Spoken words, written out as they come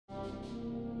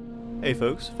Hey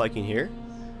folks, Viking here.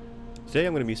 Today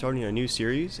I'm going to be starting a new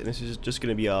series, and this is just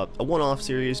going to be a one-off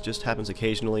series, just happens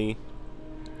occasionally.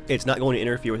 It's not going to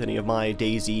interfere with any of my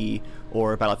DayZ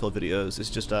or Battlefield videos, it's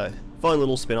just a fun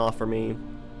little spin-off for me.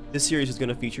 This series is going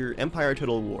to feature Empire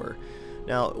Total War.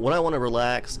 Now, when I want to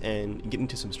relax and get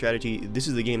into some strategy, this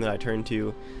is the game that I turn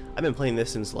to. I've been playing this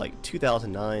since like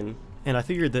 2009, and I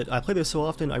figured that I play this so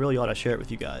often I really ought to share it with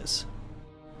you guys.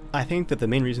 I think that the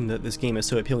main reason that this game is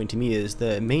so appealing to me is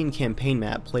the main campaign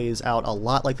map plays out a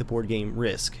lot like the board game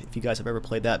Risk, if you guys have ever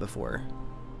played that before.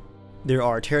 There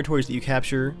are territories that you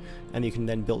capture, and you can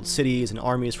then build cities and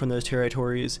armies from those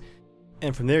territories,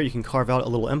 and from there you can carve out a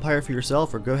little empire for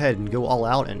yourself or go ahead and go all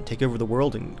out and take over the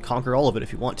world and conquer all of it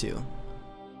if you want to.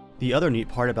 The other neat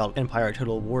part about Empire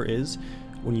Total War is,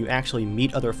 when you actually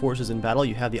meet other forces in battle,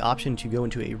 you have the option to go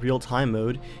into a real-time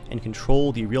mode and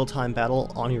control the real-time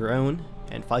battle on your own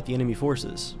and fight the enemy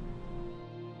forces.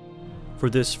 For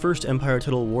this first Empire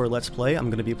Total War Let's Play, I'm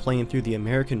going to be playing through the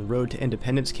American Road to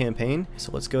Independence campaign,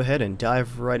 so let's go ahead and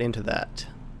dive right into that.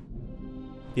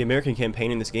 The American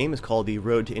campaign in this game is called the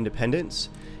Road to Independence,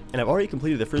 and I've already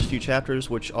completed the first few chapters,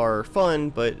 which are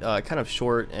fun, but kind of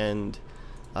short and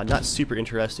not super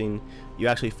interesting. You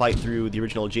actually fight through the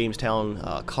original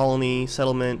Jamestown colony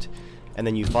settlement, and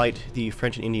then you fight the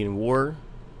French and Indian War,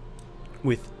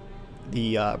 with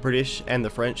the British and the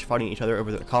French fighting each other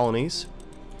over their colonies.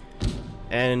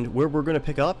 And where we're going to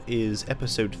pick up is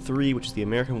Episode 3, which is the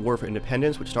American War for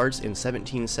Independence, which starts in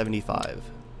 1775.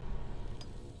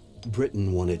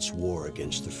 Britain won its war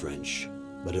against the French,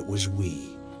 but it was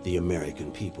we, the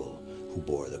American people, who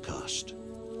bore the cost.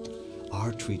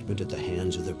 Our treatment at the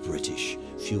hands of the British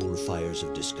fueled fires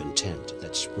of discontent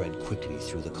that spread quickly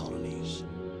through the colonies.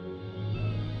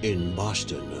 In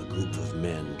Boston, a group of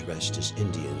men dressed as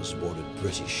Indians boarded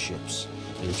British ships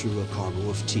and threw a cargo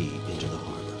of tea into the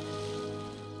harbor.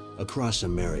 Across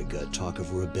America, talk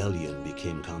of rebellion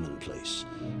became commonplace,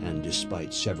 and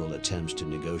despite several attempts to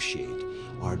negotiate,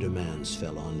 our demands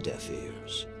fell on deaf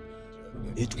ears.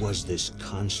 It was this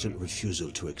constant refusal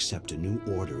to accept a new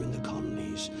order in the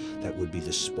colonies that would be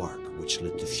the spark which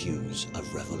lit the fuse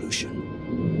of revolution.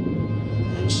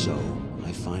 And so,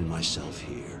 I find myself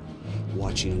here,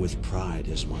 watching with pride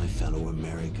as my fellow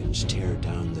Americans tear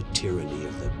down the tyranny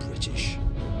of the British.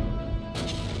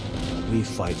 We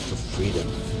fight for freedom,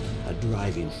 a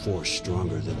driving force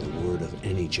stronger than the word of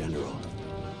any general.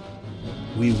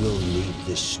 We will need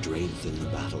this strength in the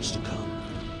battles to come.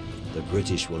 The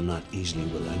British will not easily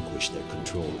relinquish their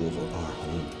control over our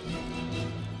home.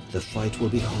 The fight will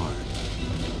be hard,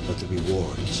 but the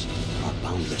rewards are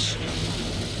boundless.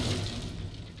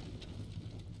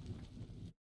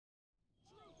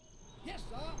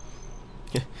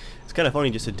 It's kind of funny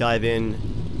just to dive in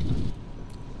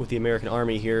with the American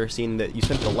Army here, seeing that you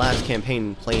spent the last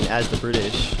campaign playing as the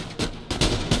British.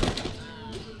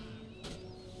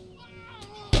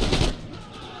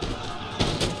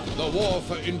 The war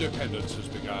for independence has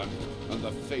begun, and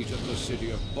the fate of the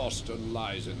city of Boston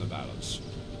lies in the balance.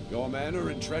 Your men are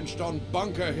entrenched on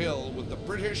Bunker Hill, with the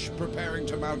British preparing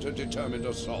to mount a determined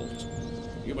assault.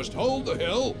 You must hold the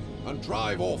hill and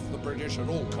drive off the British at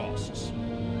all costs.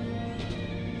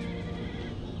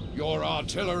 Your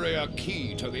artillery are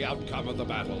key to the outcome of the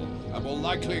battle, and will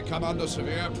likely come under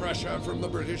severe pressure from the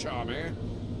British Army.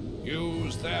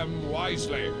 Use them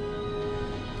wisely.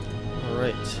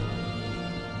 Alright.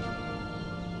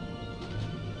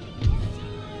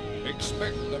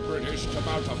 Expect the British to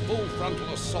mount a full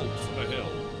frontal assault for the hill,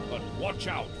 but watch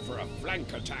out for a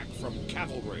flank attack from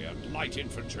cavalry and light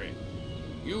infantry.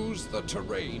 Use the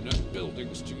terrain and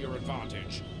buildings to your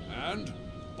advantage, and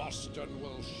Boston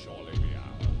will surely be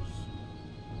ours.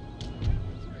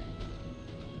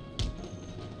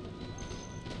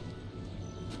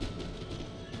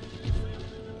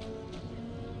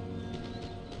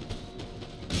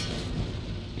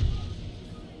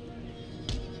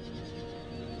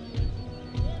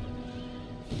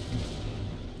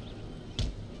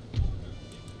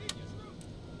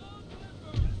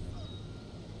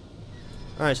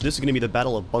 Alright, so this is going to be the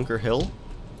Battle of Bunker Hill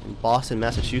in Boston,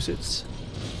 Massachusetts.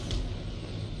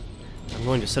 I'm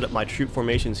going to set up my troop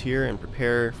formations here and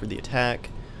prepare for the attack.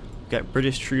 We've got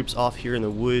British troops off here in the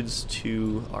woods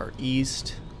to our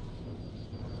east.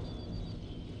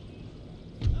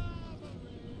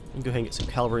 And go ahead and get some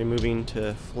cavalry moving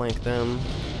to flank them.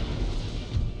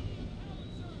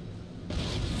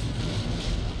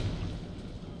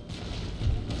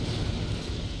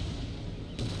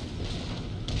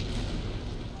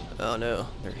 Oh no,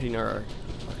 they're hitting our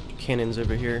cannons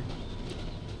over here.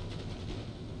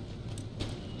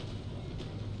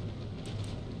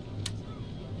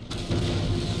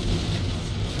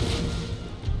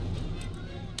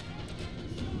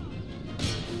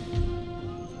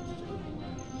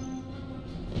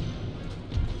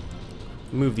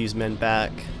 move these men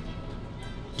back,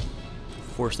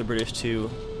 force the British to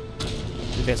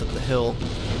advance up the hill.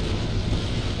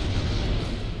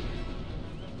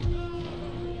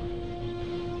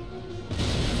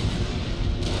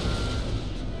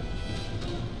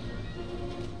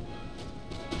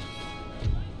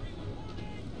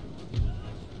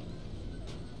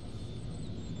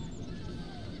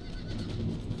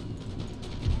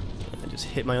 I just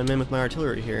hit my own men with my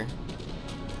artillery here.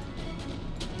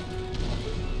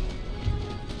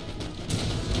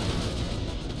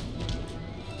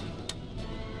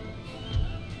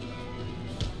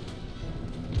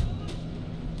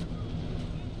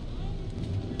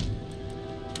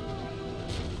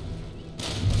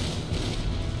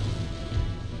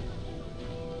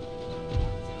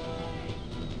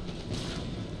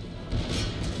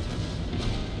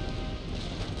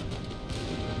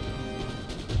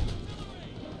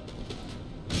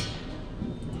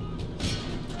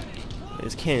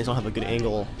 His cannons don't have a good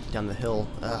angle down the hill.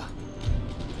 Ugh.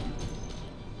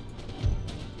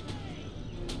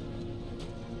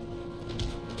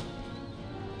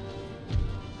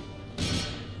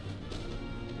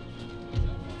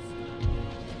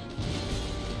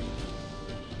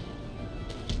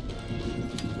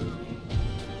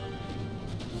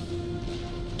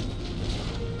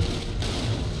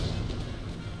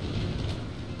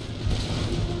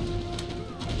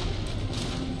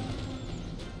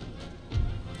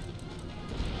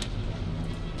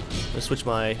 Switch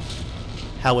my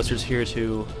howitzers here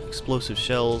to explosive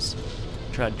shells.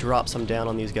 Try to drop some down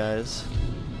on these guys.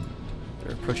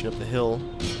 They're approaching up the hill.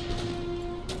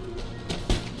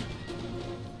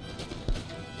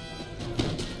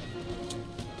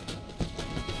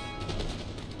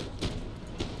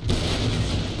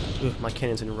 Ugh, my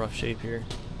cannon's in rough shape here.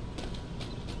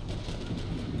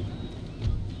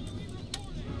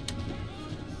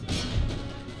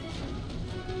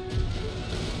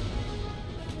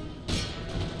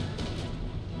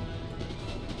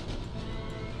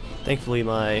 Thankfully,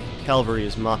 my cavalry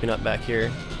is mopping up back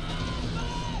here.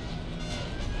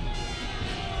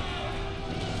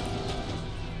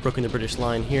 Broken the British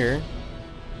line here.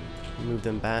 Move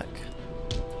them back.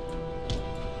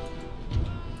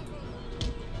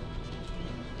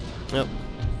 Yep.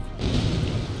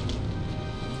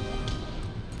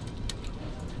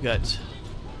 Got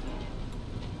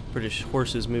British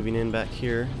horses moving in back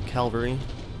here. Cavalry.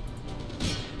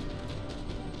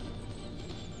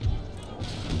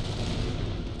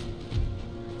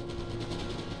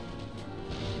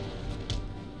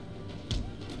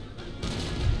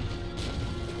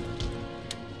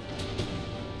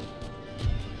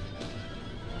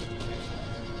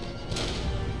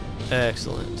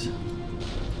 Excellent.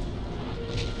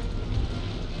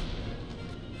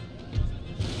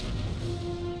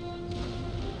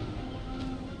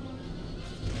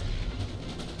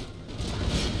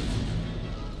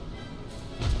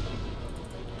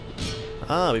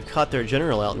 Ah, we've caught their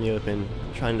general out in the open,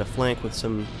 trying to flank with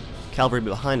some cavalry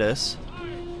behind us.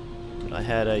 But I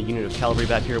had a unit of cavalry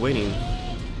back here waiting.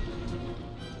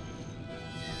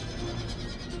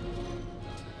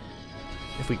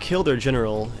 If we kill their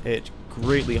general, it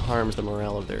greatly harms the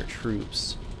morale of their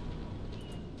troops.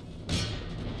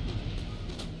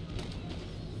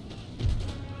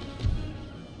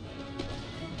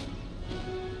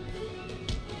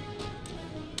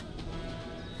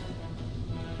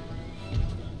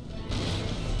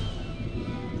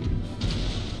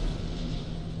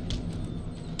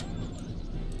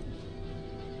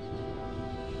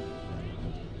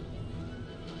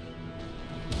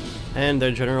 And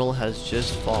their general has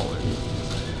just fallen.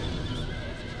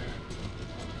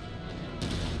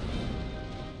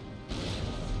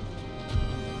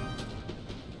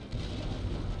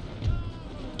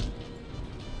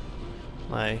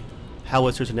 My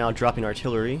howitzers are now dropping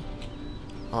artillery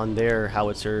on their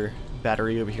howitzer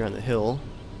battery over here on the hill.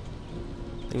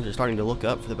 Things are starting to look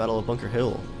up for the Battle of Bunker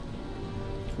Hill,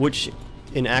 which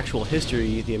in actual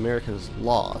history the Americans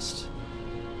lost.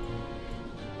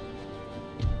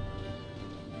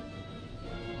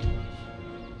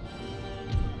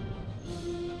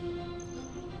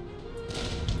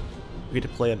 We get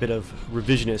to play a bit of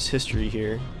revisionist history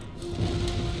here.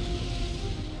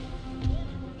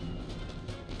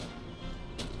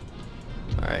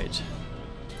 Alright.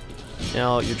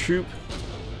 Now, your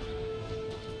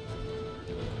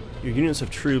units of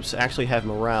troops actually have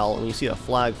morale, and when you see a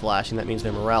flag flashing, that means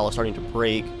their morale is starting to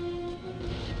break.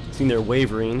 Seeing they're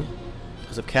wavering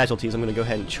because of casualties, I'm going to go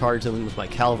ahead and charge them with my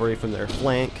cavalry from their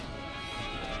flank.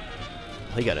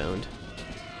 He got owned.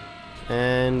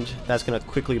 And that's going to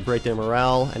quickly break their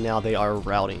morale, and now they are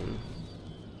routing.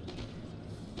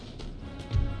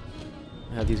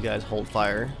 Have these guys hold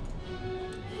fire.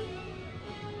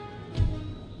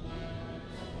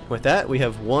 With that, we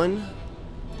have won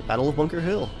the Battle of Bunker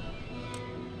Hill.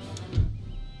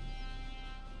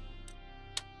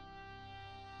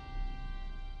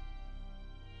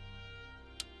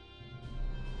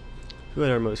 Who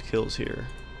had our most kills here?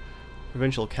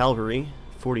 Provincial Cavalry,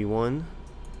 41.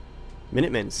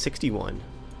 Minutemen, 61.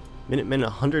 Minutemen,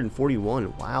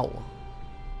 141. Wow.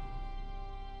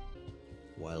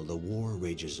 While the war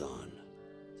rages on,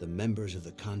 the members of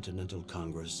the Continental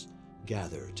Congress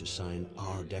gather to sign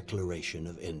our Declaration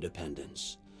of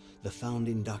Independence, the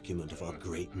founding document of our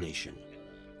great nation.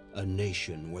 A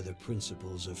nation where the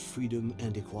principles of freedom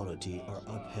and equality are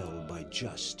upheld by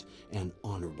just and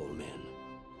honorable men.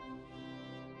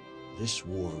 This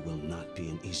war will not be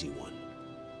an easy one.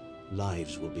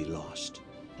 Lives will be lost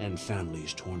and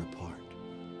families torn apart.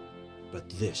 But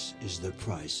this is the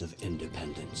price of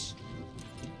independence.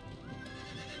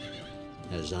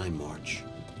 As I march,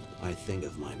 I think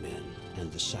of my men and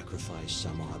the sacrifice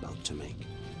some are about to make.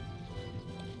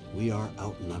 We are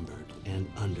outnumbered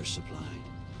and undersupplied,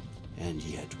 and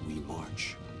yet we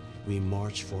march. We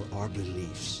march for our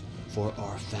beliefs, for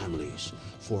our families,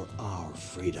 for our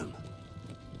freedom.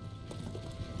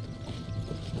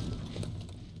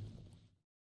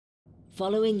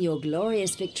 Following your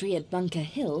glorious victory at Bunker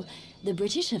Hill, the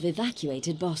British have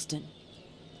evacuated Boston.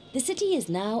 The city is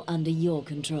now under your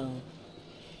control.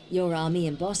 Your army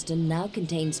in Boston now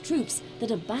contains troops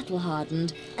that are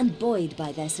battle-hardened and buoyed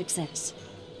by their success.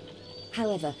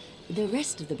 However, the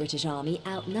rest of the British army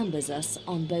outnumbers us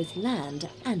on both land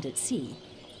and at sea,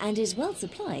 and is well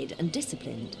supplied and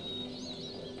disciplined.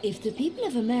 If the people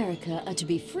of America are to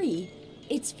be free,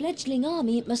 its fledgling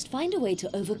army must find a way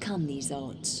to overcome these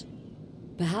odds.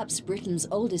 Perhaps Britain's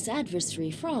oldest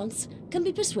adversary, France, can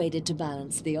be persuaded to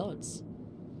balance the odds.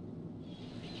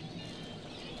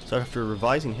 So after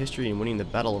revising history and winning the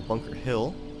Battle of Bunker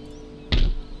Hill,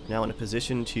 now in a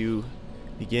position to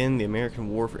begin the American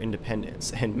War for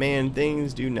Independence. And man,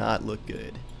 things do not look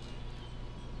good.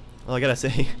 Well, I gotta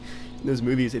say, in those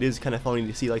movies it is kind of funny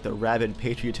to see like the rabid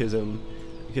patriotism,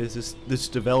 because this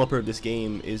developer of this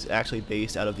game is actually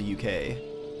based out of the UK.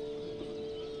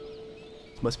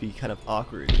 It must be kind of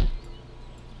awkward.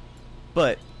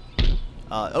 But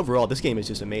overall, this game is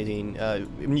just amazing.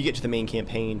 When you get to the main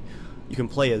campaign, you can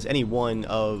play as any one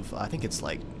of, I think it's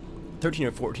like 13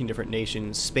 or 14 different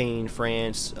nations: Spain,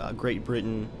 France, Great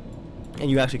Britain,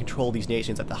 and you actually control these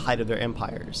nations at the height of their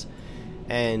empires.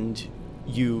 And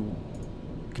you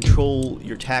control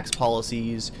your tax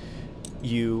policies,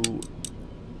 you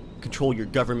control your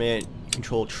government, you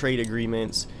control trade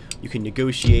agreements, you can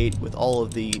negotiate with all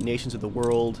of the nations of the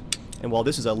world. And while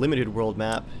this is a limited world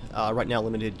map, right now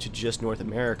limited to just North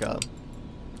America,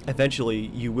 eventually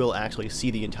you will actually see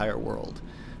the entire world.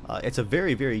 It's a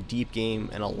very, very deep game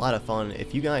and a lot of fun.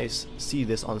 If you guys see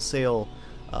this on sale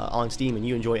on Steam and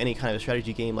you enjoy any kind of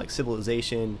strategy game like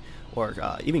Civilization or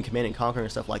even Command and Conquer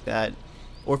and stuff like that,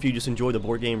 or if you just enjoy the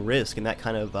board game Risk and that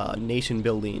kind of nation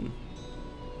building,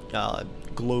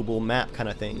 global map kind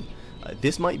of thing,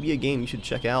 this might be a game you should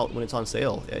check out when it's on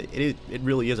sale. It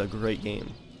really is a great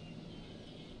game.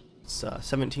 It's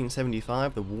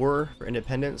 1775. The War for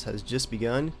Independence has just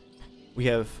begun. We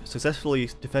have successfully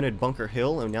defended Bunker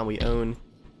Hill, and now we own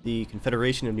the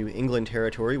Confederation of New England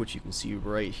territory, which you can see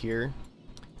right here.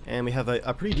 And we have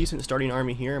a pretty decent starting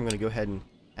army here. I'm going to go ahead and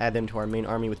add them to our main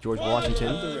army with George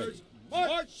Washington.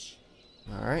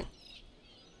 Alright.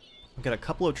 We've got a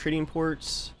couple of trading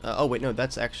ports. Oh wait, no,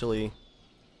 that's actually...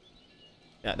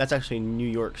 Yeah, that's actually New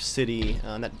York City,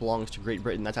 and that belongs to Great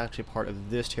Britain. That's actually part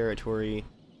of this territory,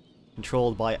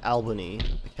 controlled by Albany,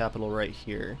 the capital right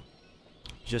here,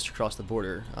 just across the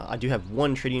border. I do have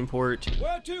one trading port,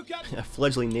 a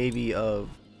fledgling navy of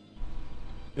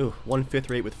 1/5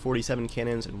 rate with 47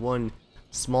 cannons, and one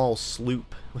small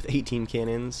sloop with 18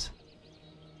 cannons.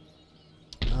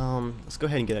 Let's go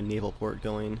ahead and get a naval port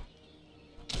going.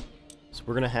 So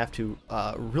we're gonna have to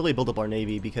really build up our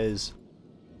navy, because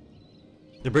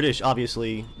the British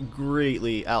obviously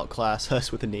greatly outclass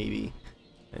us with the navy.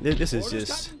 And this is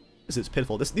just... This is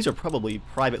pitiful. These are probably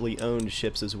privately owned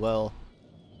ships as well,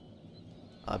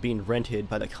 being rented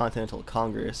by the Continental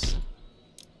Congress.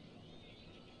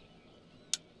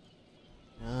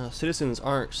 Citizens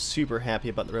aren't super happy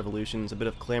about the revolutions. A bit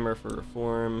of clamor for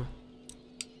reform.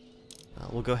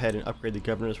 We'll go ahead and upgrade the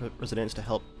governor's residence to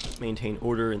help maintain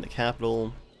order in the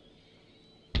capital.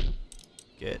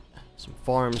 Get some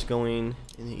farms going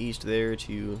in the east there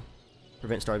to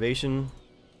prevent starvation.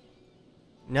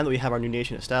 Now that we have our new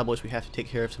nation established, we have to take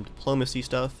care of some diplomacy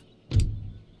stuff.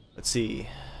 Let's see.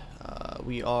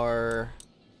 We are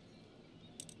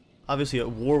obviously at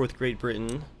war with Great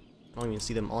Britain. I don't even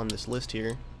see them on this list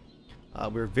here.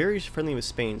 We're very friendly with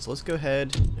Spain, so let's go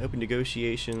ahead and open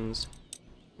negotiations.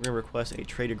 We're going to request a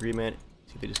trade agreement.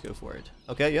 See if they just go for it.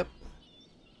 Okay, yep.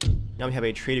 Now we have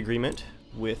a trade agreement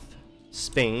with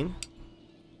Spain.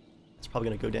 It's probably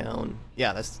going to go down.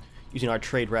 Yeah, that's using our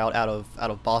trade route out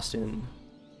of Boston,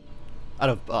 out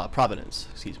of Providence,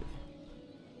 excuse me.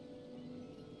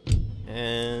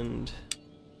 And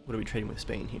what are we trading with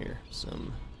Spain here?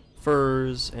 Some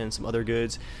furs and some other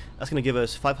goods. That's going to give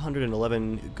us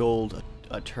 511 gold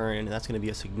a turn, and that's going to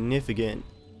be a significant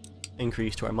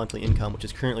increase to our monthly income, which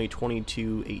is currently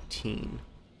 2218.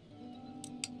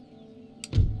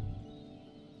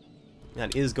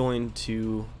 That is going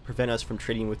to prevent us from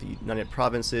trading with the United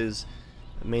Provinces,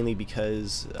 mainly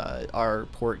because our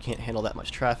port can't handle that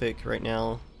much traffic right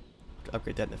now. To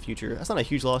upgrade that in the future. That's not a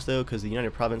huge loss though, because the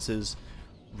United Provinces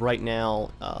right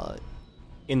now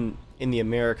in the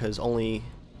Americas only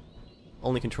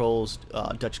controls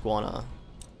Dutch Guiana.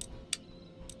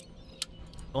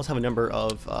 We also have a number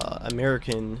of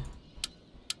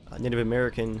Native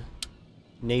American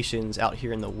nations out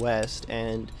here in the West,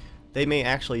 and they may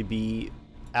actually be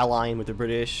allying with the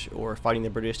British or fighting the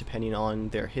British depending on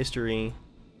their history.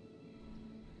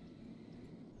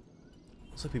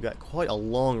 Looks like we've got quite a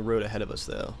long road ahead of us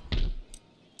though.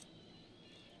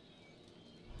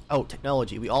 Oh,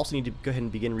 technology. We also need to go ahead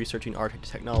and begin researching our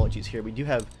technologies here. We do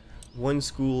have one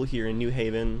school here in New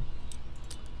Haven,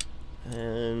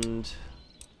 and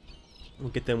we'll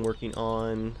get them working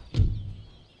on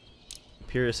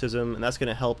empiricism, and that's going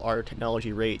to help our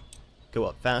technology rate go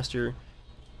up faster.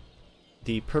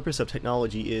 The purpose of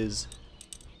technology is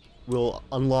we'll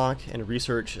unlock and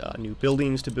research new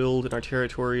buildings to build in our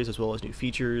territories, as well as new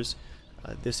features.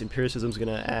 This empiricism is going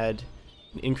to add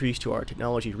an increase to our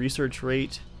technology research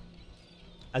rate,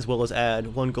 as well as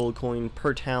add 1 gold coin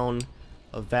per town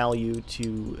of value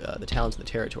to the towns and the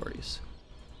territories.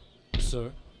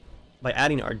 Sir? By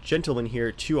adding our gentlemen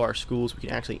here to our schools, we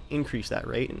can actually increase that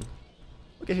rate. And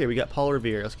look at here, we got Paul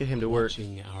Revere. Let's get him to work.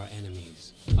 Watching our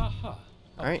enemies. Aha.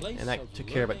 Alright, and that took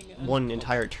care of one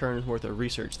entire turn's worth of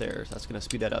research there, so that's going to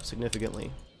speed that up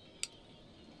significantly.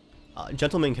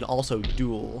 Gentlemen can also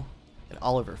duel. Got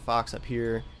Oliver Fox up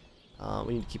here.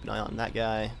 We need to keep an eye on that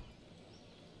guy.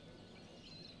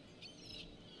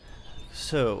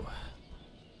 So,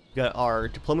 we've got our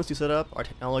diplomacy set up, our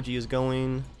technology is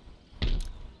going.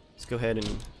 Let's go ahead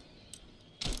and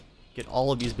get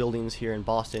all of these buildings here in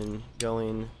Boston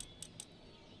going.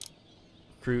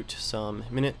 Recruit some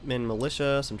Minutemen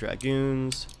militia, some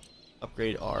dragoons,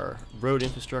 upgrade our road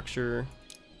infrastructure,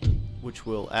 which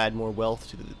will add more wealth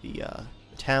to the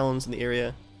towns in the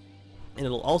area, and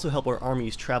it'll also help our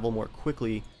armies travel more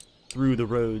quickly through the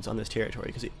roads on this territory,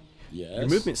 because your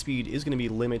movement speed is going to be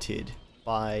limited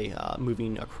by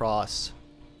moving across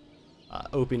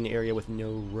open area with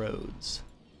no roads.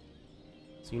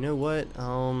 So you know what?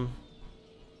 I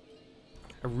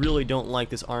really don't like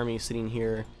this army sitting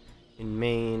here in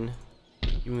Maine,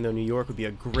 even though New York would be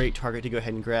a great target to go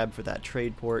ahead and grab for that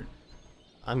trade port.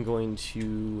 I'm going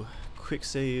to quick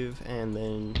save and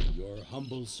then Your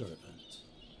humble servant.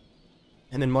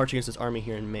 and then march against this army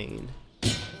here in Maine.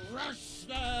 Crush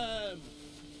them!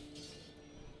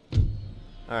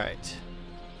 Alright.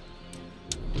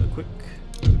 Do a quick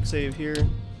save here.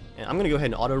 And I'm gonna go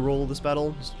ahead and auto roll this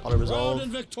battle. Just auto Proud resolve.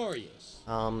 and victorious.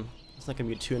 It's not gonna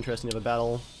be too interesting of a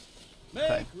battle.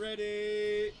 Make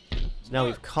ready. So now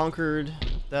we've conquered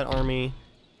that army,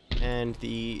 and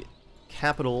the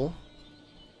capital,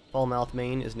 Falmouth,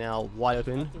 Maine, is now wide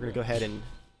open. We're gonna go ahead and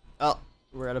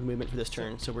we're out of movement for this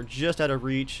turn, so we're just out of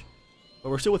reach, but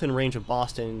we're still within range of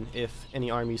Boston if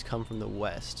any armies come from the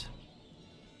west.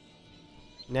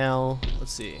 Now,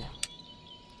 let's see.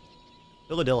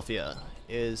 Philadelphia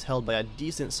is held by a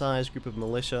decent-sized group of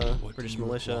militia, What British do you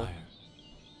militia. require?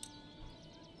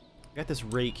 I got this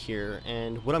rake here,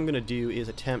 and what I'm going to do is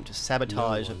attempt to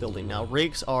sabotage a building. Now,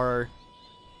 rakes are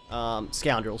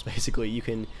scoundrels, basically. You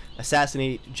can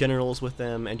assassinate generals with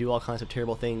them and do all kinds of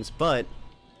terrible things, but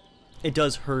it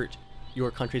does hurt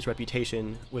your country's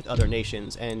reputation with other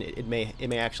nations, and it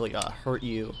may actually hurt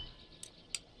you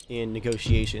in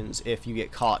negotiations if you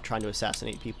get caught trying to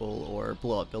assassinate people or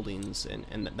blow up buildings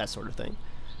and that sort of thing.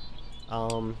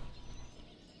 Oh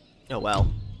wow.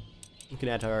 You can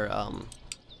add our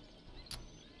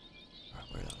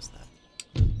where was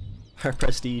that? Our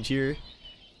prestige here.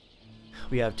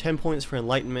 We have 10 points for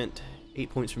enlightenment, 8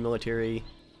 points for military.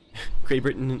 Great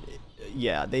Britain,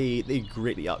 yeah, they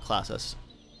greatly outclass us.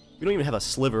 We don't even have a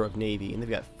sliver of navy, and they've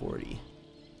got 40.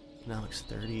 Economics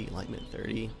 30, enlightenment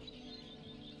 30.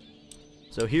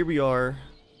 So here we are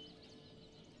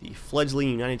the fledgling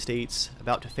United States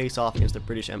about to face off against the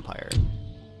British Empire.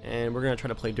 And we're going to try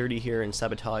to play dirty here and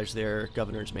sabotage their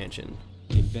governor's mansion.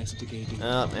 Investigating.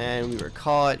 And we were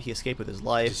caught. He escaped with his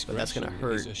life, but that's going to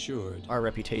hurt our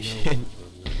reputation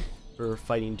for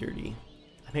fighting dirty.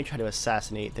 I may try to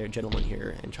assassinate their gentleman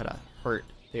here and try to hurt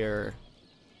their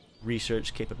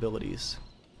research capabilities.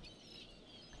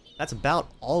 That's about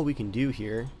all we can do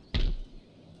here.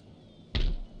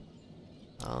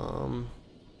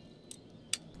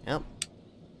 Yep.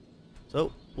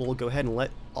 So we'll go ahead and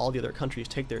let all the other countries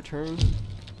take their turn.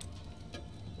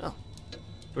 Oh,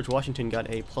 George Washington got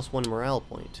a +1 morale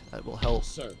point. That will help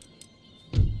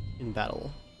in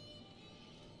battle.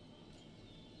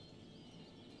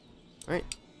 Alright,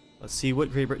 let's see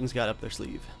what Great Britain's got up their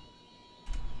sleeve.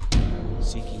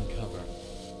 Seeking cover.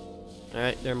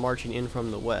 Alright, they're marching in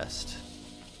from the west.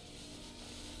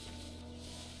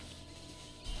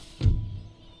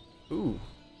 Ooh.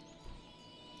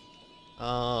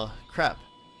 Crap.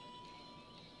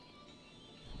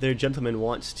 Their gentleman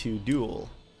wants to duel,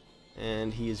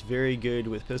 and he is very good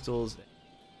with pistols.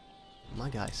 My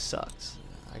guy sucks.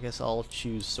 I guess I'll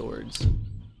choose swords.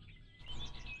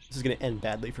 This is gonna end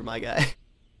badly for my guy.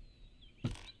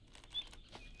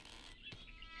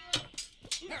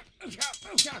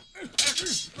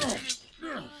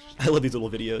 I love these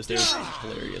little videos, they're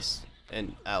hilarious.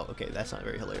 And, ow, okay, that's not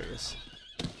very hilarious.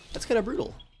 That's kind of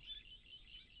brutal.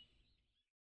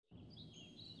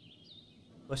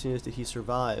 Question is, did he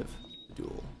survive the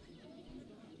duel?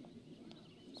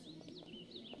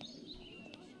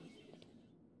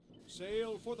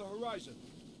 Sail for the horizon.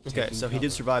 Okay, so he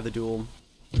did survive the duel.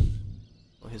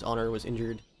 Well, his honor was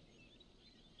injured.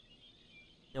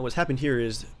 Now what's happened here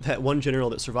is that one general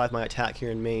that survived my attack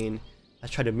here in Maine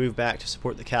has tried to move back to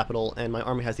support the capital, and my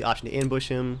army has the option to ambush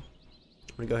him.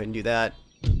 I'm gonna go ahead and do that.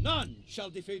 None shall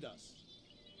defeat us.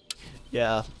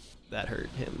 Yeah, that hurt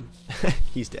him.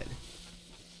 He's dead.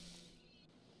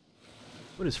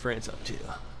 What is France up to?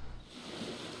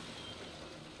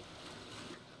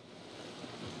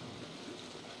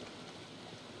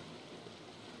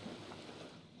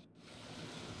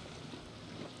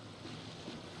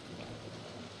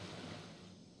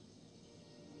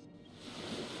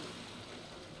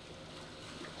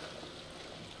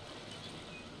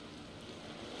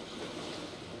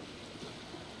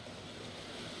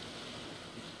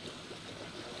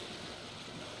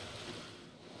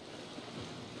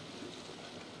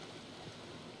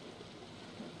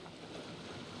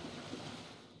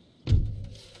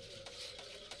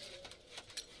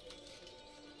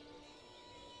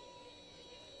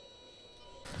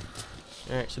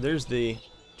 Alright, so there's the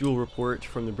duel report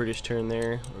from the British turn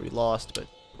there, where we lost, but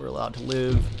we're allowed to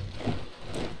live.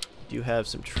 We do have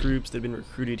some troops that have been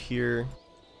recruited here.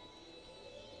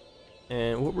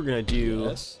 And what we're going to do,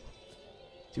 Yes.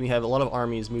 so we have a lot of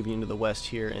armies moving into the west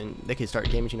here, and they can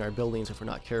start damaging our buildings if we're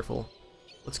not careful.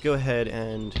 Let's go ahead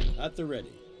and At the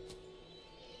ready.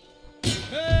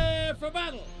 Prepare for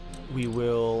battle. we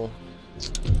will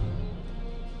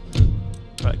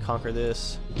try to conquer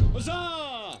this.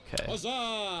 Huzzah! Okay.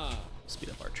 Huzzah! Speed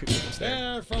up our troop movements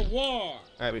there. Prepare for war.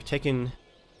 Alright, we've taken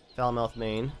Falmouth,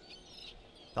 Maine.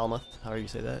 Falmouth, however you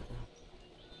say that.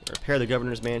 Repair the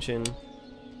governor's mansion.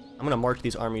 I'm going to march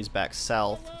these armies back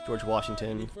south with George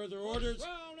Washington, Further orders.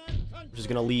 which is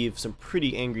going to leave some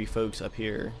pretty angry folks up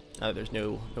here now that there's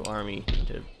no army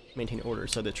to maintain order.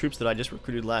 So the troops that I just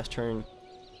recruited last turn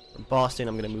from Boston,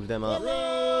 I'm going to move them up.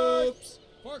 Ropes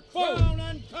for crown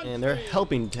and country. And they're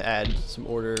helping to add some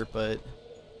order, but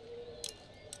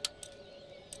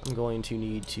I'm going to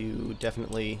need to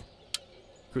definitely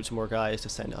recruit some more guys to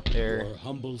send up there. Your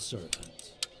humble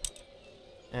servant.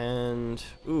 And,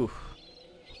 ooh.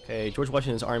 Okay, George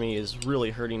Washington's army is really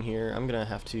hurting here. I'm gonna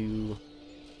have to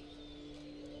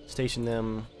station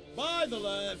them By the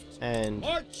left. and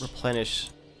March.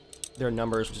 replenish their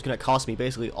numbers, which is gonna cost me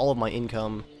basically all of my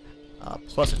income,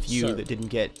 plus a few Sir. that didn't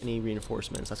get any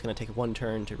reinforcements. That's gonna take one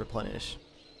turn to replenish.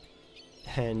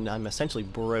 And I'm essentially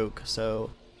broke, so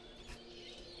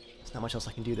there's not much else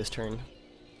I can do this turn.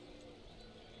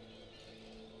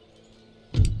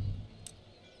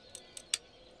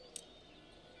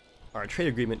 Our trade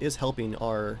agreement is helping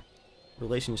our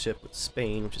relationship with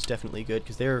Spain, which is definitely good,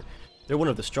 because they're one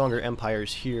of the stronger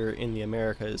empires here in the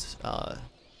Americas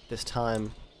this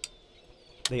time.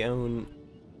 They own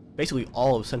basically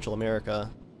all of Central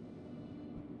America.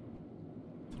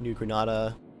 New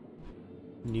Granada,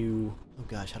 oh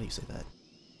gosh, how do you say that?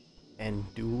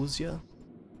 Andalusia?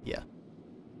 Yeah.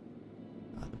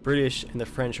 The British and the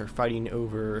French are fighting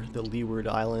over the Leeward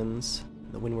Islands,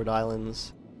 the Windward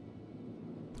Islands.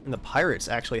 And the pirates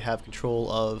actually have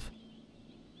control of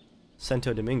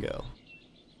Santo Domingo.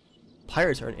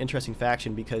 Pirates are an interesting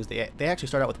faction because they actually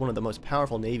start out with one of the most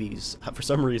powerful navies for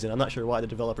some reason. I'm not sure why the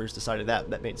developers decided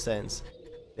that made sense.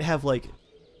 They have like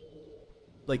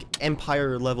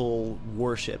empire level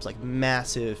warships, like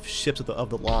massive ships of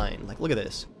the line. Like, look at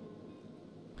this.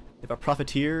 They have a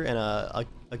profiteer and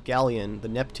a galleon, the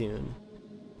Neptune.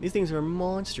 These things are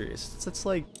monstrous. It's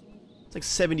like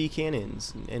 70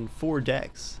 cannons and 4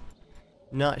 decks.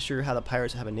 Not sure how the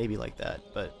pirates have a navy like that,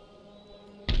 but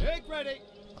Take ready.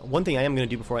 one thing I am going to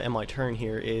do before I end my turn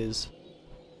here is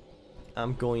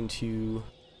I'm going to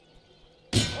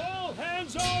All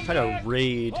hands on try deck. to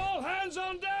raid All hands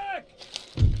on deck.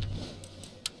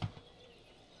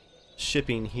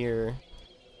 shipping here.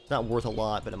 It's not worth a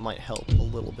lot, but it might help a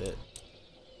little bit.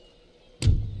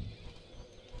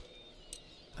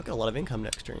 I've got a lot of income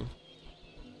next turn.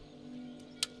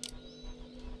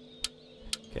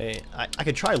 Okay, I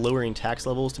could try lowering tax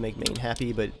levels to make Maine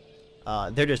happy, but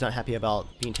they're just not happy about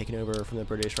being taken over from the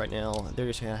British right now. They're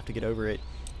just going to have to get over it.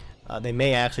 They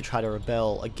may actually try to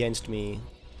rebel against me.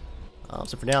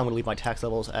 So for now, I'm going to leave my tax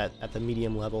levels at the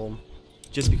medium level,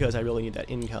 just because I really need that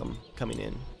income coming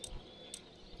in.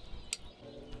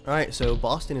 Alright, so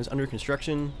Boston is under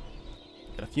construction.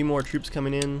 Got a few more troops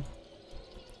coming in.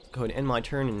 Go ahead and end my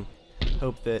turn and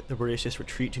hope that the British just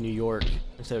retreat to New York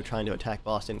instead of trying to attack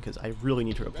Boston, because I really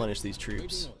need to replenish these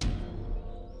troops.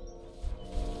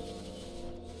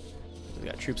 We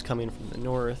got troops coming from the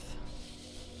north.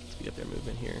 Speed up their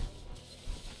movement here.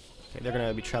 Okay, they're going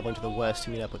to be traveling to the west to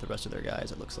meet up with the rest of their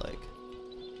guys, it looks like.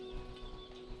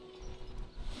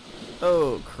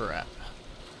 Oh, crap.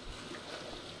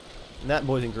 And that,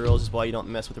 boys and girls, is why you don't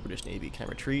mess with the British Navy. Can I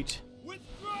retreat?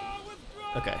 Withdraw,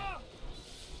 withdraw. Okay.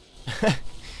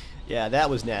 Yeah, that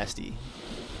was nasty.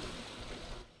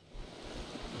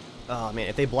 Oh man,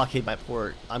 if they blockade my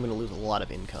port, I'm going to lose a lot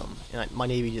of income. And my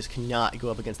navy just cannot go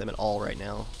up against them at all right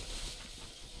now.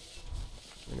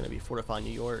 They're going to be fortifying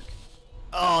New York.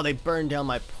 Oh, they burned down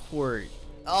my port.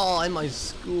 Oh, and my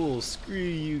school. Screw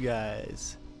you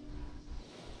guys.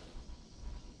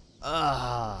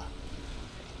 Ah.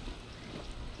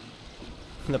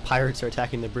 The pirates are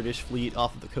attacking the British fleet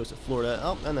off of the coast of Florida.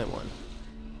 Oh, and they won.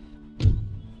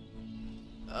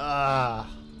 Ah,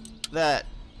 that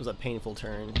was a painful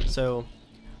turn. So,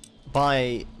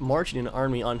 by marching an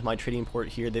army onto my trading port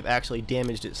here, they've actually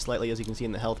damaged it slightly, as you can see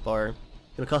in the health bar.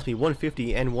 It'll cost me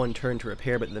 150 and 1 turn to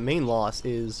repair, but the main loss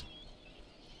is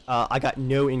I got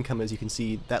no income, as you can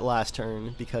see, that last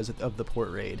turn because of the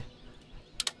port raid.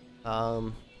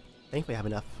 Thankfully I have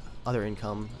enough other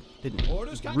income. Didn't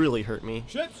really hurt me.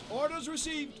 Ships, orders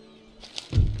received.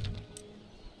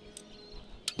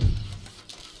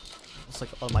 Looks like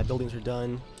all my buildings are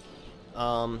done.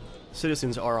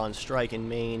 Citizens are on strike in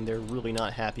Maine. They're really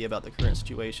not happy about the current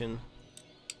situation.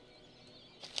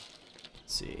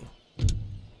 Let's see.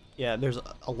 Yeah, there's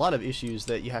a lot of issues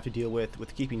that you have to deal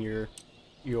with keeping your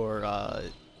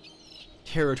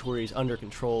territories under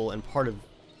control, and part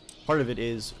of it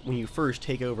is when you first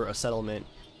take over a settlement,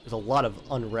 there's a lot of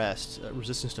unrest,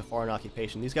 resistance to foreign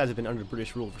occupation. These guys have been under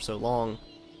British rule for so long,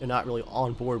 they're not really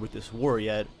on board with this war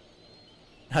yet.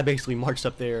 I basically marched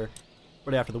up there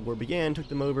right after the war began, took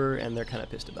them over, and they're kind of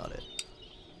pissed about it.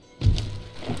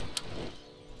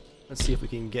 Let's see if we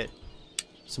can get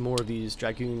some more of these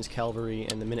dragoons, cavalry,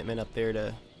 and the Minutemen up there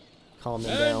to calm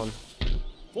them down.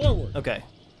 Forward. Okay,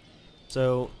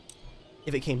 so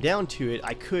if it came down to it,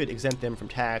 I could exempt them from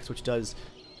tax, which does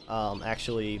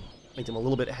actually make them a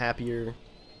little bit happier,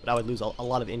 but I would lose a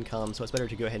lot of income, so it's better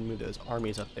to go ahead and move those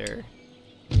armies up there.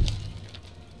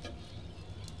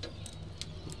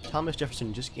 Thomas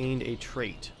Jefferson just gained a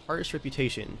trait. Hardest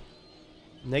reputation.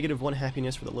 -1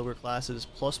 happiness for the lower classes,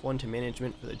 +1 to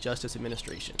management for the justice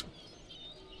administration.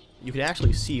 You can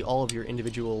actually see all of your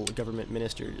individual government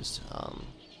ministers.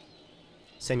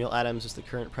 Samuel Adams is the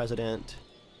current president,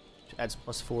 which adds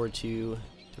 +4 to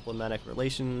diplomatic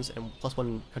relations and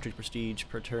 +1 country prestige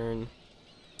per turn.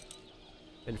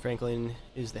 Ben Franklin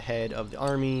is the head of the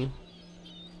army.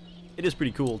 It is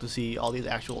pretty cool to see all these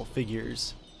actual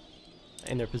figures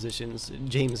in their positions.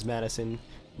 James Madison,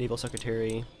 Naval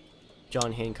Secretary.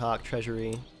 John Hancock,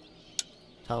 Treasury.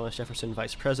 Thomas Jefferson,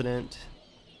 Vice President.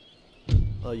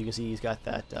 Well, you can see he's got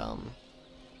that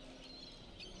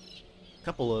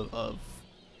couple of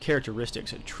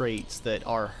characteristics and traits that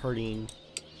are hurting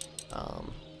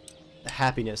the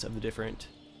happiness of the different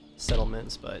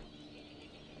settlements, but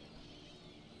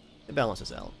it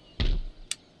balances out.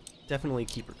 Definitely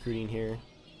keep recruiting here.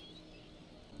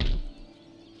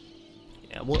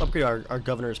 Yeah, we'll upgrade our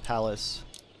governor's palace,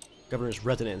 governor's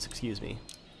residence, excuse me.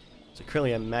 So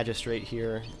currently I'm magistrate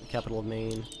here, the capital of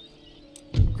Maine.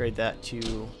 Upgrade upgrade that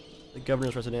to the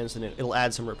governor's residence, and it'll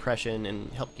add some repression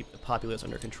and help keep the populace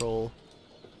under control,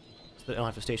 so they don't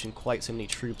have to station quite so many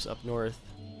troops up north.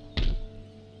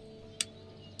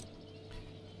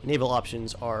 Naval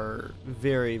options are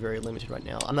very, very limited right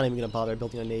now. I'm not even going to bother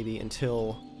building a navy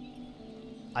until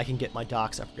I can get my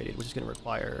docks upgraded, which is going to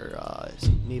require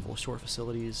some naval shore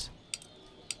facilities.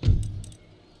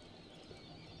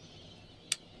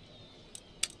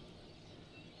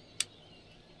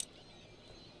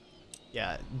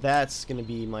 Yeah, that's going to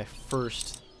be my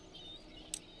first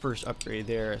upgrade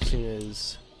there as soon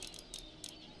as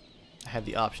I have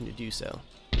the option to do so.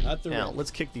 Now,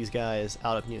 let's kick these guys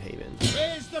out of New Haven.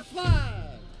 Raise the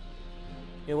flag!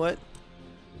 You know what?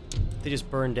 They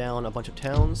just burned down a bunch of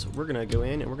towns. We're going to go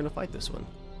in and we're going to fight this one.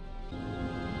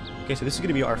 Okay, so this is going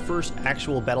to be our first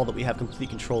actual battle that we have complete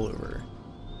control over.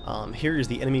 Here is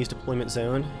the enemy's deployment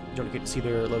zone. You don't get to see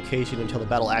their location until the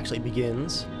battle actually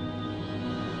begins.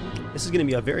 This is going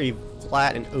to be a very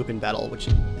flat and open battle, which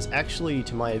is actually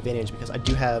to my advantage because I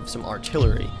do have some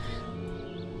artillery.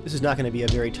 This is not going to be a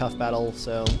very tough battle,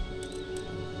 so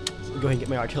let's go ahead and get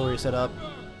my artillery set up.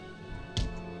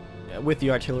 Yeah, with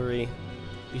the artillery,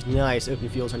 these nice open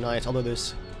fields are nice, although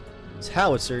this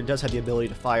howitzer does have the ability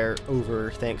to fire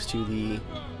over thanks to the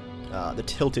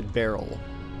tilted barrel.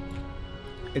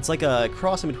 It's like a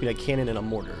cross in between a cannon and a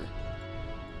mortar.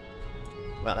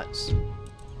 Wow, that's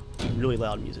really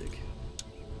loud music.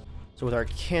 So with our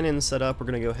cannon set up, we're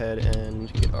going to go ahead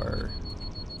and get our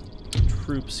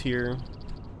troops here.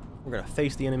 We're going to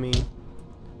face the enemy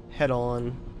head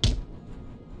on.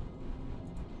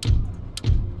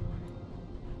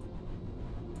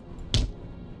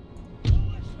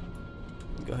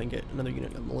 Go ahead and get another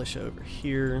unit of militia over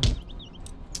here.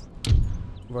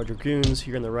 Our dragoons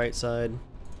here on the right side.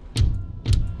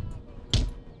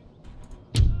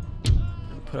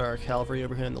 And put our cavalry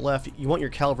over here on the left. You want your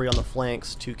cavalry on the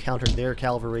flanks to counter their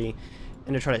cavalry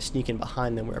and to try to sneak in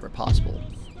behind them wherever possible.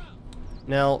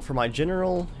 Now, for my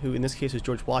general, who in this case is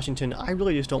George Washington, I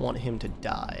really just don't want him to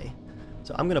die.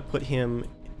 So I'm going to put him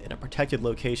in a protected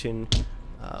location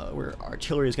where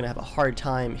artillery is going to have a hard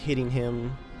time hitting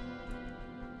him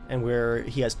and where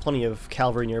he has plenty of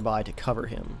cavalry nearby to cover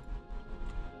him.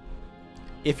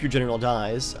 If your general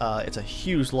dies, it's a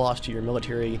huge loss to your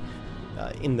military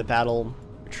in the battle.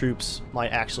 Your troops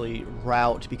might actually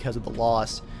rout because of the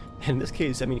loss. And in this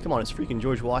case, I mean, come on, it's freaking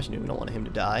George Washington. We don't want him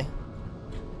to die.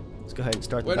 Let's go ahead and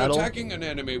start the battle. When attacking an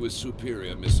enemy with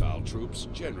superior missile troops,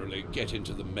 generally get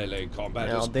into the melee combat.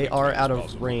 Now, they are out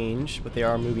of range, but they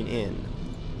are moving in.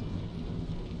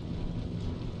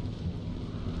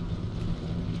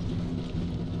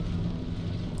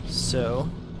 So,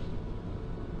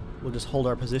 we'll just hold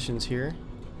our positions here.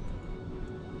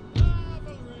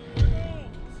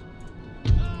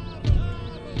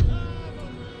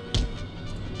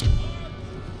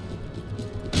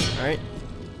 Alright.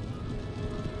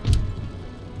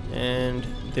 And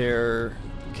their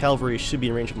cavalry should be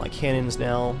in range of my cannons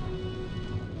now.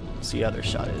 Let's see how their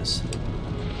shot is.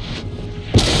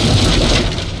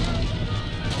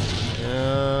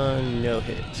 No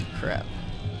hit. Crap.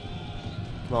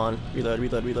 Come on. Reload,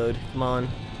 reload, reload. Come on.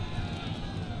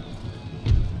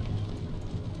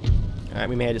 Alright,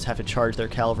 we may just have to charge their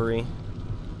cavalry.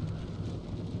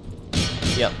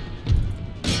 Yep.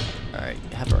 Alright,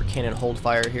 have our cannon hold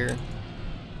fire here.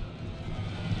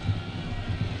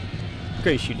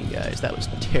 Great shooting, guys. That was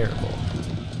terrible.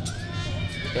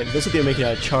 Okay, this is making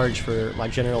a charge for my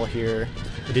general here.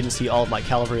 I didn't see all of my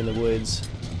cavalry in the woods.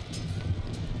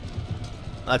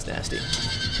 That's nasty.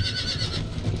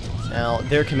 Now,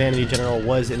 their commanding general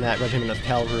was in that regiment of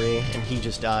cavalry, and he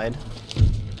just died.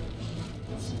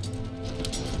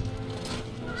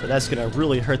 So that's going to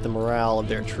really hurt the morale of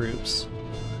their troops.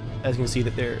 As you can see,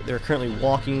 that they're currently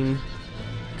walking.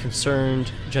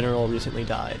 Concerned general recently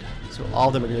died. So all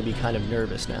of them are going to be kind of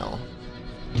nervous now.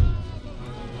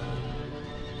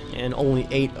 And only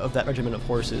 8 of that regiment of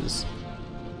horses,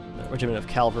 that regiment of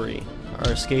cavalry,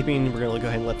 are escaping. We're going to go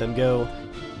ahead and let them go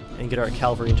and get our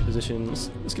cavalry into positions.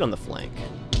 Let's get on the flank.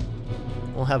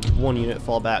 We'll have one unit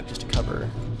fall back just to cover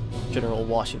General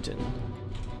Washington.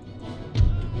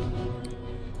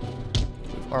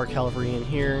 Move our cavalry in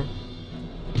here.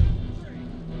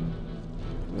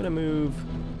 I'm going to move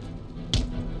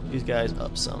these guys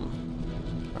up some.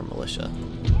 Our militia.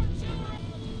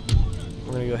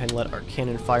 We're going to go ahead and let our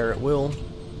cannon fire at will.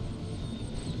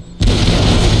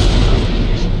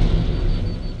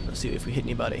 Let's see if we hit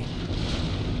anybody.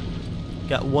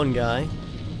 Got one guy.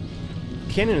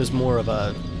 Cannon is more of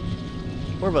a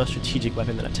strategic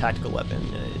weapon than a tactical weapon.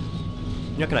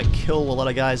 You're not going to kill a lot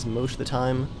of guys most of the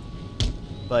time,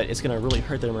 but it's going to really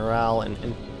hurt their morale and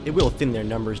it will thin their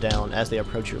numbers down as they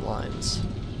approach your lines.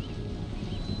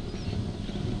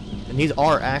 And these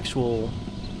are actual...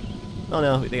 Oh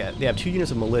no, they have 2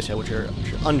 units of militia, which are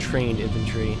untrained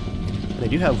infantry. And they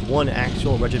do have 1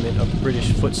 actual regiment of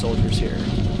British foot soldiers here.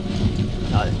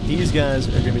 These guys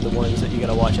are going to be the ones that you got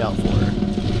to watch out for.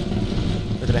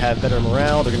 They're going to have better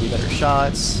morale, they're going to be better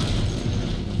shots.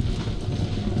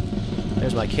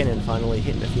 There's my cannon finally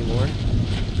hitting a few more.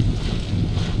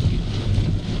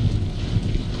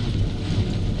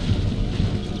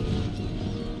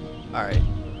 Alright,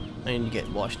 I need to get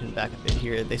Washington back a bit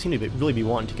here. They seem to really be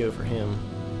wanting to go for him.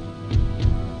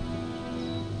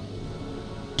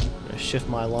 I'm going to shift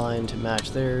my line to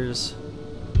match theirs.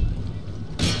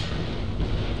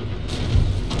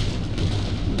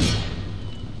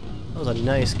 That was a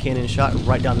nice cannon shot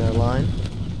right down their line.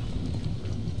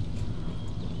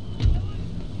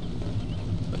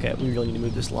 Okay, we really need to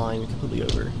move this line completely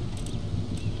over.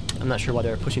 I'm not sure why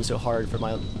they're pushing so hard for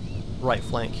my right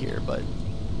flank here, but...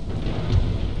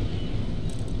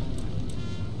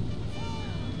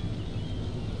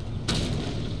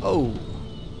 Oh!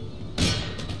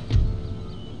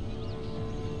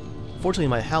 Fortunately,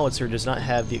 my howitzer does not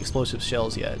have the explosive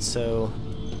shells yet, so...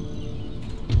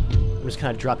 I'm just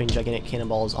kind of dropping gigantic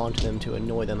cannonballs onto them to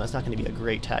annoy them. That's not going to be a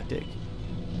great tactic.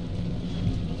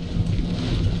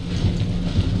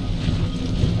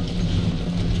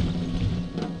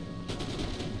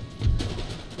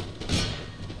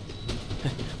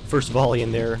 First volley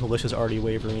in there, militia's already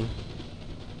wavering.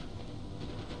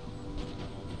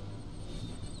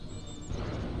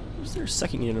 What's their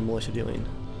second unit of militia doing?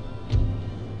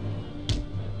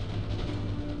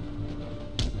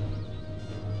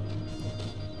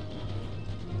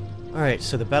 Alright,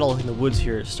 so the battle in the woods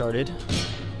here started.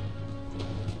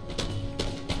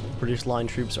 British line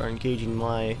troops are engaging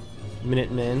my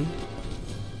Minutemen.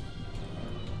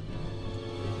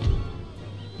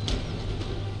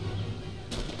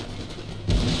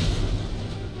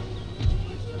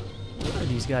 What are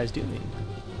these guys doing?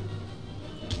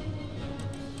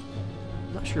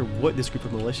 I'm not sure what this group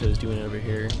of militia is doing over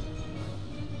here.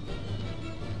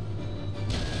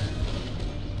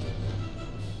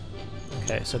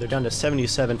 Okay, so they're down to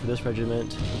 77 for this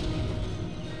regiment.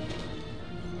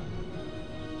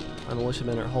 My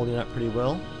militiamen are holding up pretty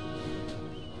well.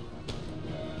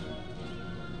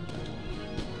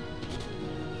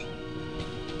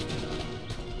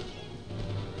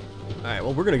 Alright,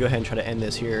 well we're going to go ahead and try to end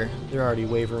this here. They're already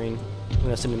wavering. I'm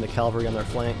going to send in the cavalry on their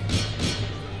flank.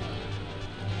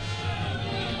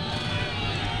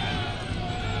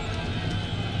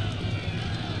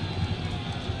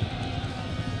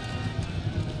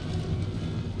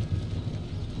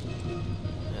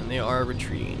 They are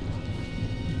retreating.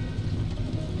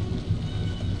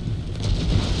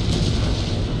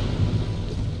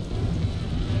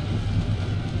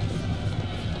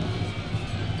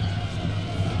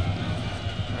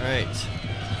 Alright.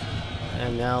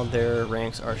 And now their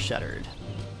ranks are shattered.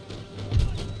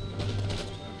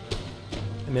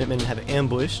 The Minutemen have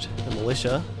ambushed the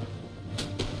militia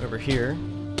over here.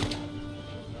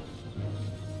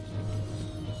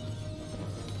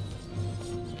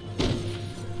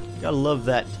 Gotta love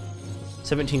that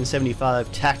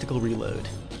 1775 tactical reload.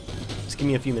 Just give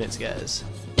me a few minutes, guys.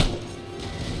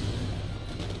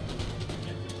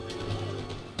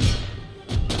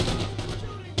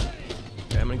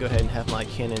 Okay, I'm gonna go ahead and have my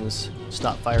cannons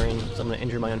stop firing, because I'm gonna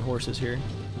injure my own horses here.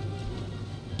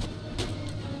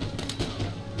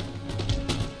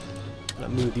 I'm gonna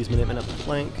move these Minutemen up the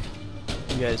flank.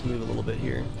 You guys move a little bit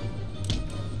here.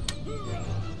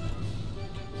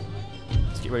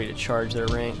 Ready to charge their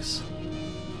ranks.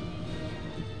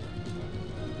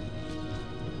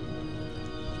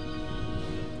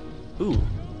 Ooh,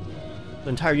 the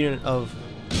entire unit of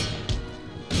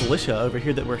militia over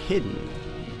here that were hidden.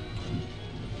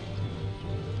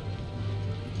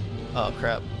 Oh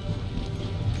crap.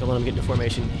 Don't let them get into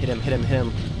formation. Hit him, hit him, hit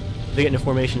him. If they get into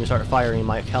formation and start firing,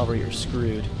 my cavalry are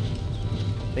screwed.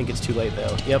 I think it's too late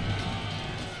though. Yep.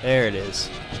 There it is.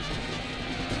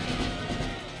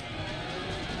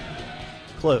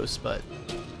 Close, but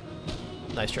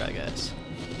nice try, guys.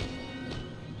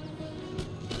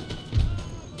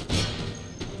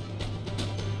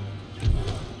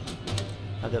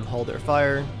 Have them hold their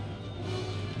fire.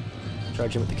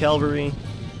 Charge in with the cavalry.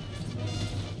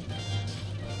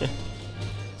 These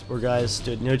poor guys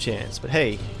stood no chance. But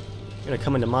hey, you're gonna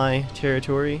come into my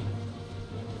territory,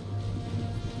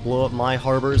 blow up my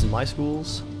harbors and my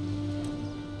schools,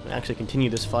 and actually continue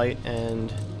this fight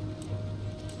and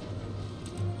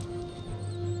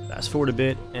fast forward a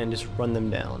bit and just run them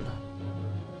down.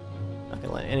 Not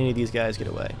gonna let any of these guys get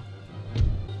away.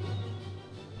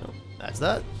 That's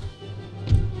that.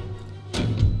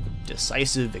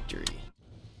 Decisive victory.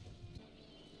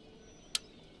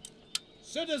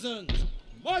 Citizens,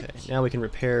 march! Okay, now we can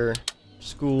repair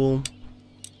school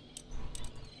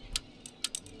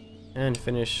and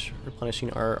finish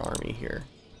replenishing our army here.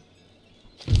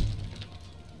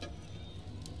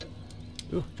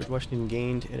 Ooh, George Washington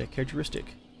gained a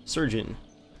characteristic. Surgeon.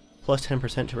 Plus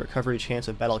 10% to recovery chance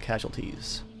of battle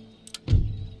casualties.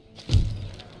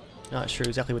 Not sure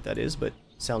exactly what that is, but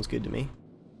sounds good to me.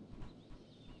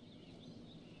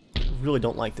 Really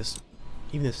don't like this,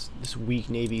 even this weak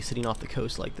navy sitting off the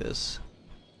coast like this.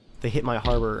 If they hit my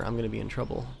harbor, I'm going to be in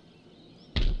trouble.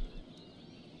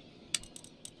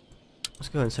 Let's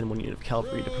go ahead and send one unit of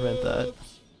cavalry to prevent that,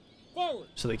 Forward!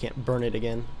 so they can't burn it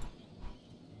again.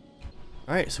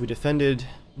 Alright, so we defended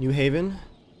New Haven,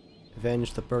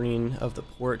 avenged the burning of the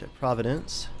port at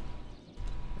Providence.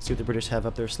 Let's see what the British have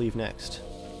up their sleeve next.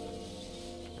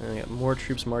 And we got more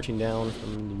troops marching down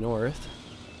from the north.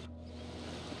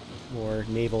 More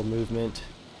naval movement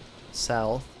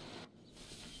south.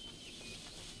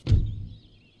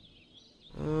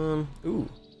 Ooh.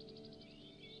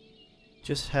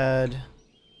 Just had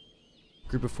a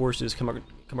group of forces come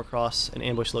across an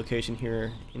ambush location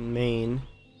here in Maine.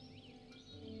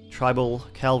 Tribal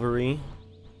cavalry.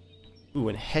 Ooh,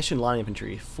 and Hessian line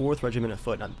infantry, 4th Regiment of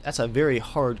Foot. Now, that's a very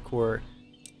hardcore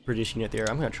British unit there.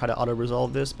 I'm going to try to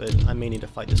auto-resolve this, but I may need to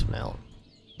fight this one out.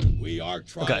 We are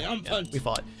Okay, triumphant! yeah, we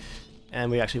fought.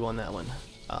 And we actually won that one.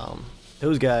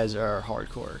 Those guys are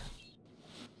hardcore.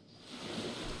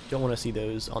 Don't want to see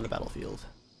those on the battlefield.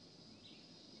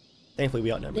 Thankfully,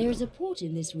 we outnumbered There is a them. port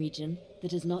in this region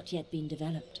that has not yet been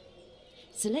developed.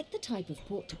 Select the type of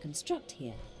port to construct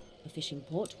here. A fishing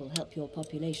port will help your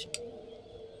population.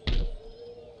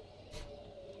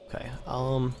 Okay,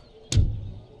 I'm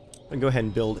gonna go ahead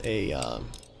and build a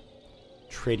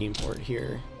trading port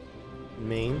here in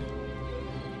Maine.